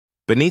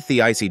Beneath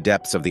the icy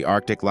depths of the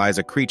Arctic lies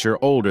a creature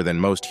older than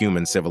most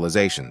human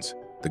civilizations,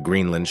 the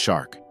Greenland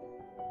shark.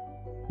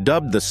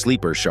 Dubbed the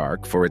sleeper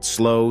shark for its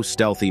slow,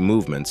 stealthy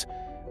movements,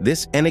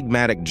 this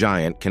enigmatic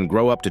giant can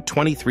grow up to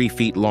 23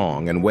 feet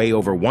long and weigh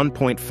over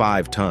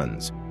 1.5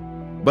 tons.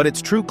 But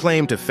its true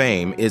claim to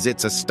fame is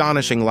its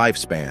astonishing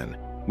lifespan,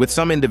 with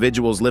some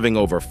individuals living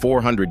over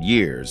 400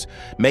 years,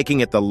 making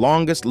it the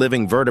longest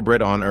living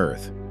vertebrate on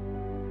Earth.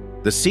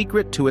 The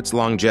secret to its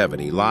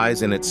longevity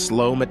lies in its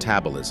slow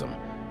metabolism,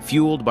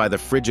 fueled by the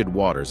frigid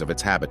waters of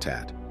its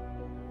habitat.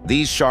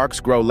 These sharks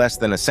grow less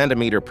than a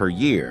centimeter per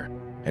year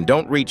and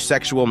don't reach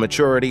sexual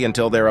maturity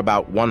until they're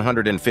about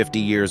 150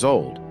 years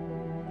old.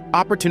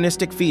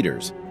 Opportunistic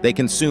feeders, they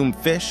consume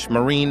fish,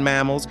 marine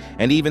mammals,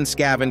 and even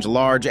scavenge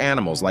large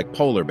animals like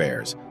polar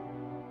bears.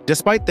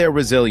 Despite their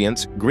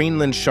resilience,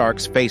 Greenland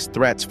sharks face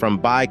threats from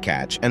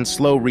bycatch and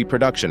slow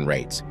reproduction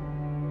rates.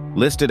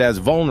 Listed as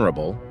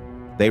vulnerable,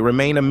 they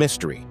remain a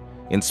mystery,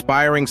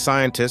 inspiring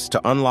scientists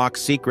to unlock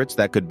secrets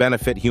that could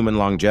benefit human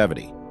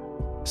longevity.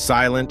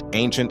 Silent,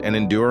 ancient, and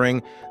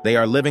enduring, they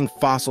are living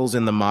fossils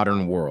in the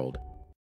modern world,